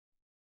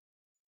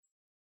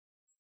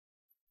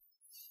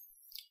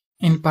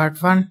In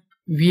part 1,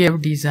 we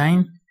have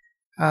designed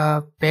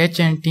a patch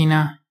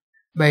antenna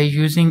by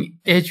using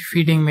edge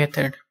feeding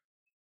method.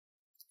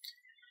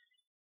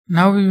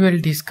 Now we will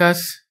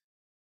discuss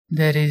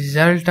the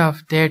result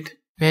of that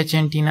patch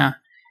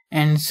antenna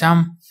and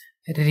some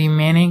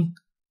remaining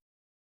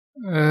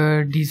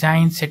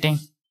design setting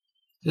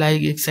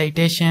like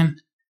excitation,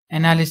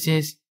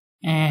 analysis,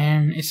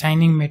 and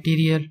assigning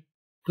material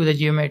to the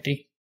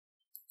geometry.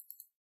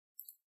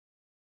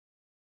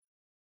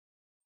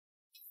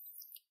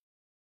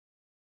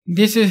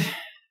 This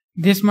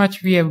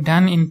much we have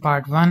done in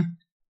part 1.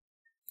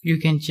 You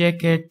can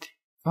check it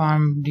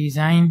from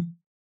design.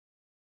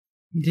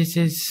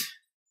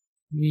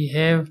 We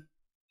have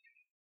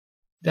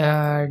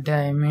the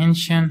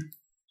dimension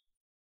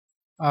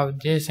of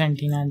this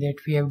antenna that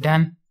we have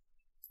done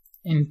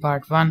in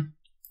part 1.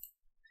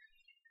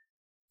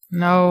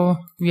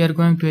 Now we are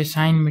going to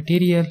assign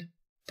material,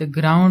 the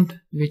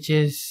ground, which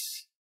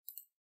is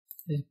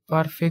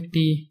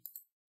perfectly.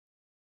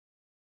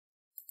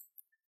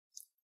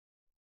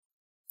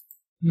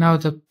 Now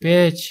the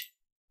patch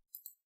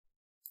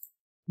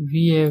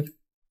we have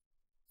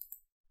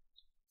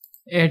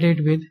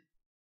added with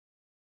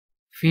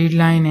feed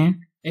line and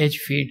edge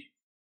feed.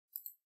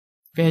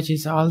 Patch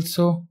is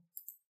also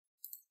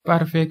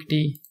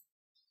perfectly.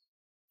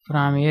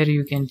 From here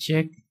you can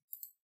check.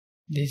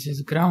 This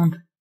is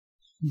ground,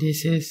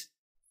 this is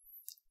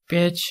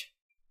patch,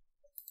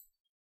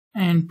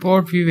 and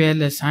port we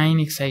will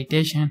assign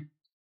excitation.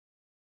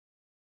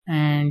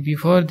 And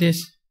before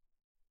this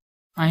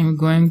I am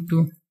going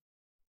to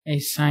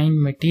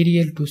assign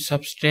material to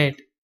substrate.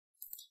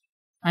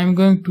 I am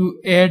going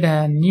to add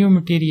a new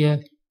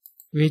material,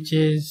 which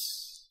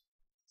is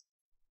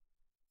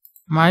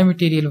my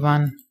material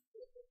 1.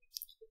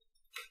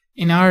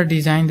 In our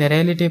design, the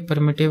relative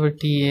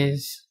permittivity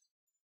is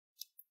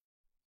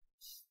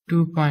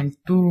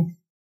 2.2.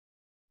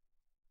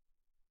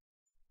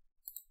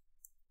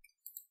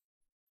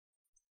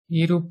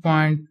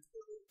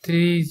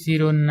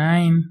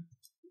 .309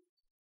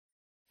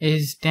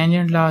 is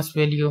tangent loss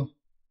value,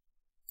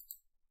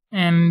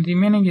 and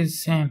remaining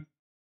is same.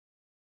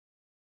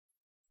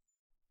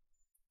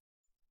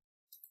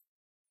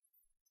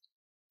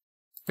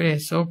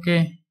 Press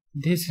OK.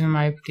 This is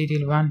my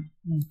material 1.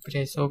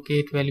 Press OK.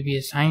 It will be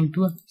assigned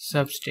to a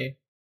substrate.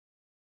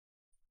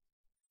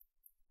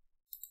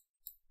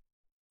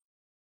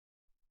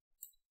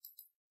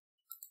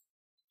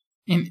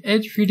 In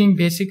edge feeding,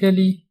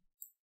 basically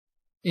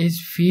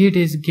feed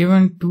is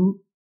given to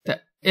the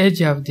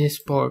edge of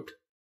this port.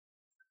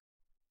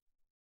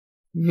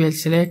 We will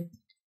select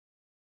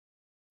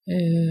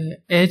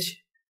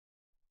edge,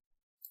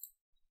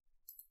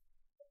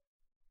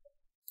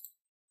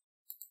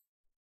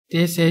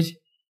 this edge,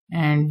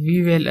 and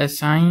we will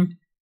assign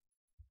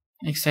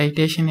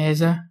excitation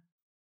as a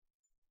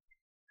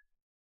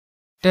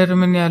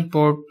terminal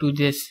port to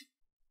this.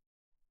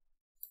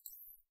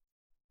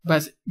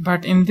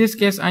 But in this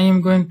case I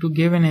am going to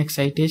give an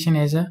excitation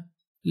as a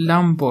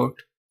lump port.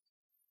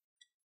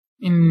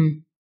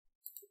 In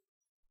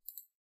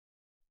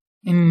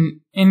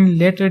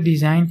later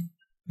design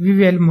we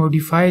will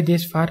modify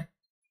this for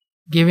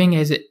giving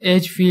as an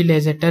edge field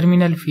as a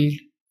terminal field.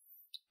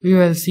 We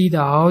will see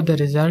how the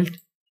result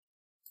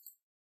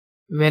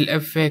will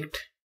affect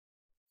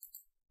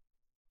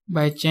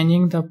by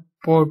changing the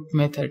port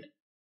method.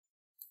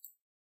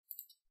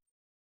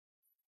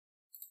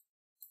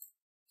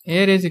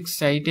 Here is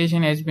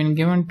excitation has been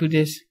given to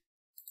this.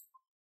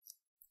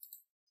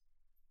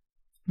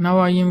 Now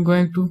I am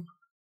going to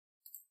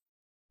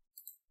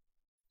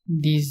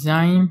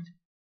design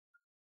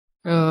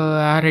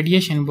a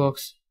radiation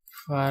box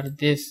for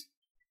this,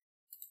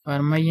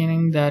 for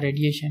measuring the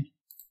radiation.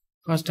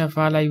 First of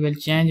all, I will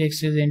change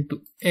axis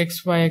into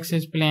XY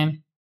axis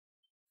plane.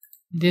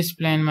 This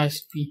plane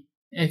must be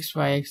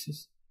XY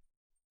axis.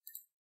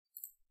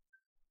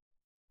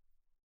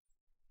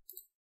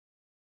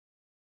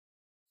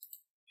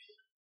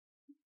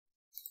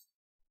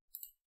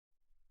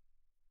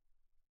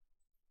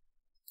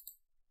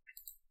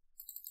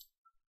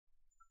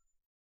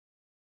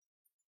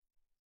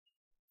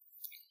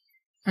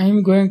 I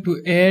am going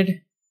to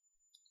add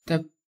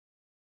the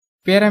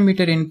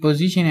parameter in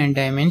position and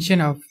dimension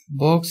of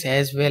box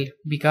as well,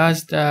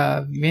 because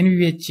when we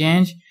will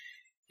change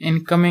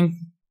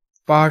incoming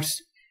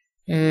parts,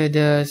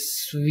 the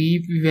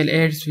sweep, we will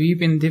add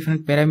sweep in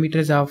different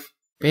parameters of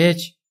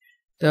patch.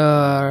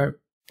 The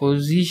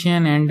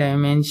position and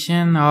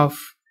dimension of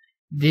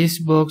this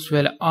box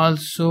will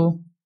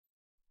also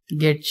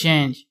get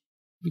changed,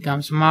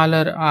 become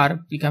smaller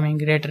or becoming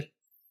greater.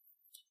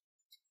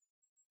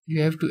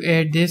 You have to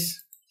add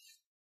this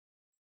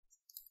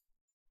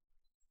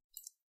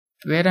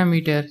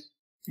parameter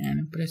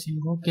and pressing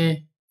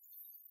OK.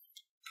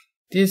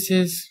 This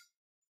is,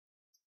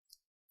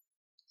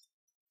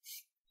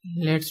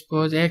 let's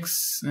suppose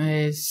X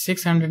is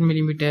 600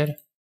 mm.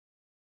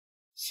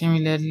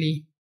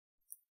 Similarly,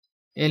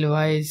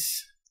 LY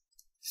is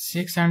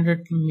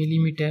 600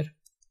 mm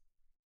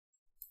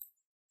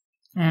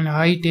and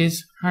height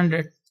is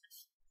 100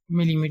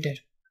 mm.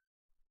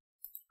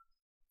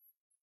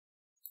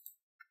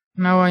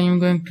 Now I am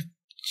going to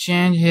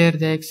change here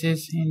the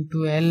axis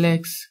into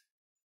LX,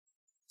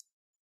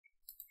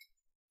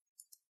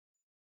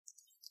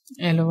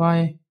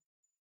 LY,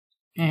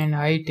 and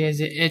height as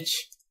a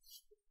H.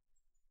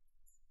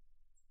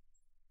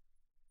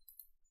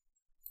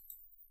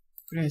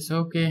 Press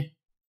OK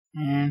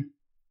and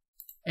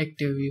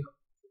active view.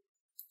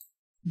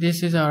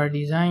 This is our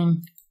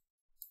design,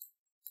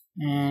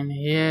 and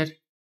here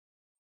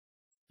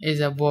is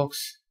a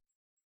box.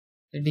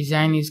 The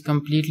design is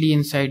completely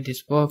inside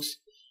this box,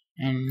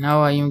 and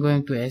now I am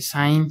going to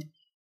assign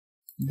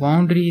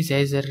boundaries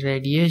as a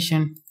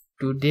radiation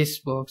to this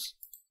box.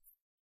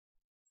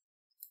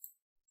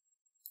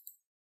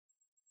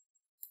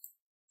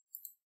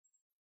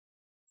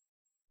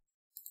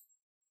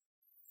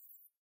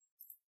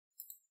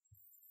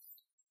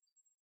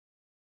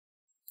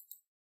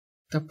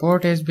 The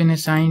port has been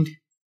assigned,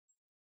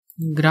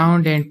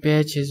 ground and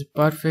patch is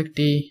perfect,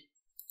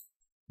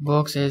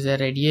 box as a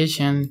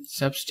radiation,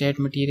 substrate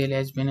material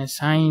has been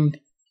assigned.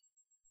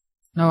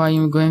 Now I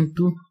am going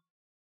to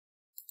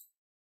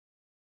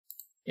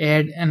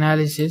add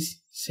analysis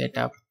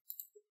setup.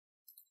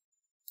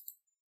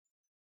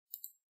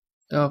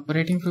 The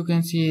operating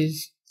frequency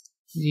is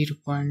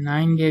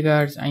 0.9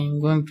 GHz. I am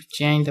going to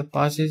change the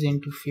passes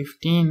into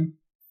 15.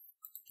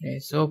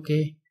 Press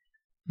OK.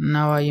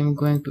 Now I am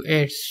going to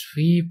add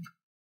sweep,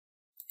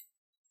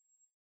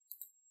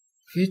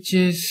 which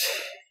is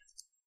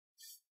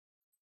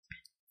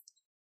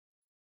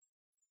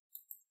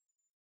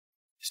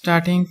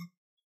starting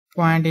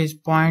point is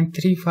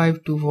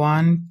 0.35 to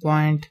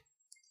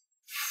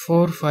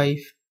 1.45,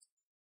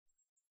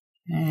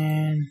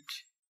 and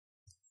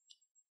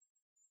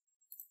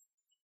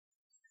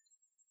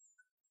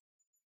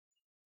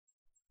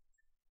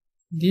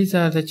these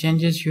are the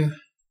changes you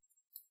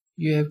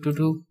have to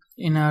do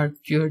in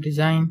your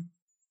design.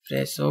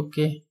 Press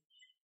OK.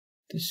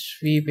 The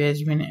sweep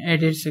has been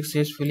added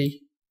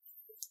successfully.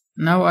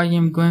 Now I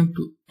am going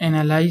to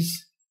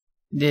analyze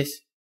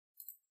this.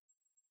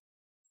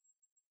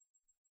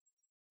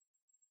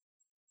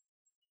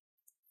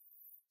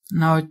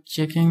 Now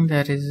checking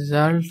the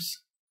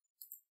results.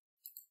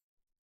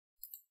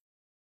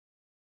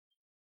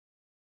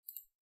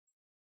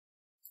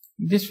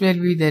 This will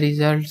be the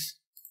results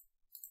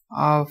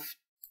of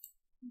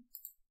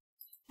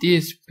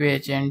this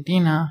patch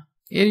antenna.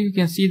 Here you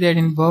can see that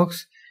in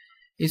box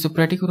is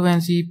operating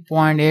frequency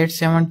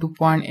 0.87 to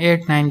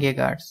 0.89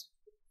 GHz.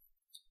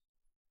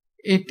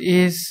 It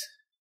is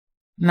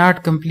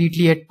not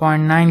completely at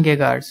 0.9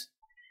 GHz.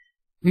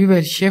 We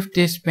will shift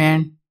this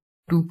band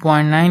to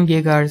 0.9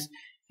 GHz,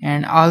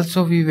 and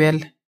also we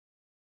will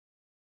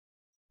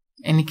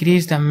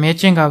increase the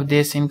matching of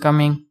this in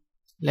coming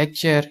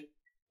lecture,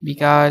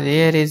 because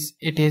here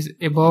it is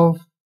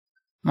above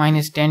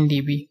 -10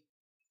 dB.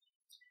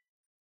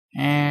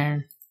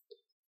 And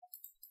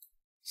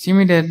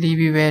similarly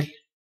we will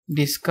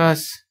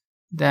discuss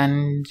the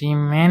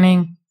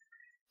remaining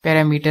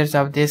parameters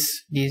of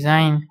this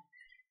design,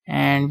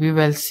 and we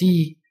will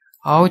see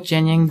how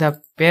changing the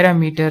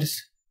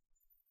parameters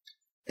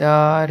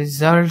the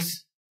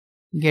results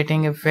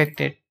getting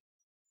affected.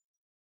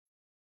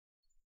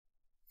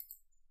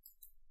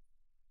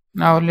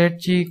 Now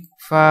let's check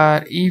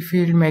for E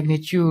field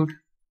magnitude.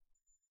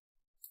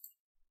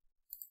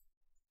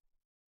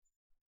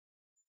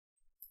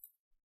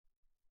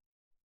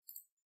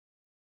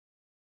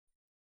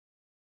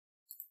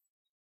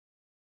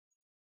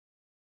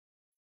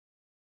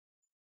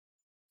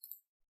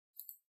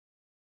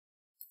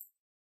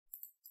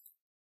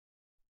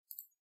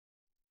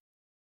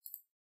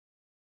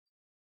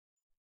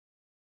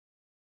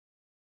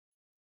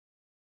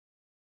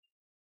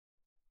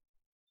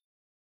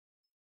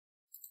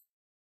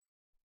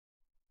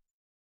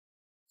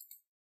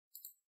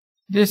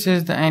 This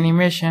is the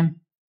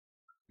animation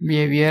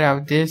behavior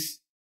of this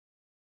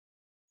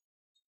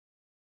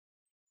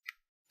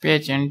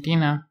patch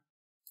antenna.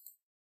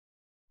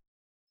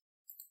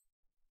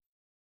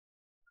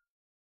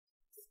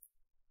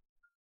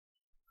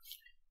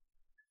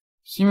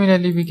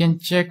 Similarly, we can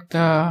check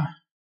the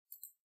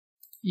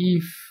E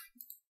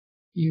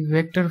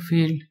vector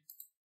field.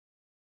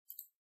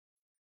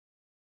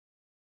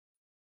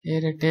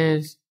 Here it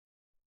is,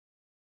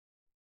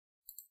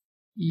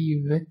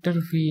 E vector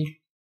field.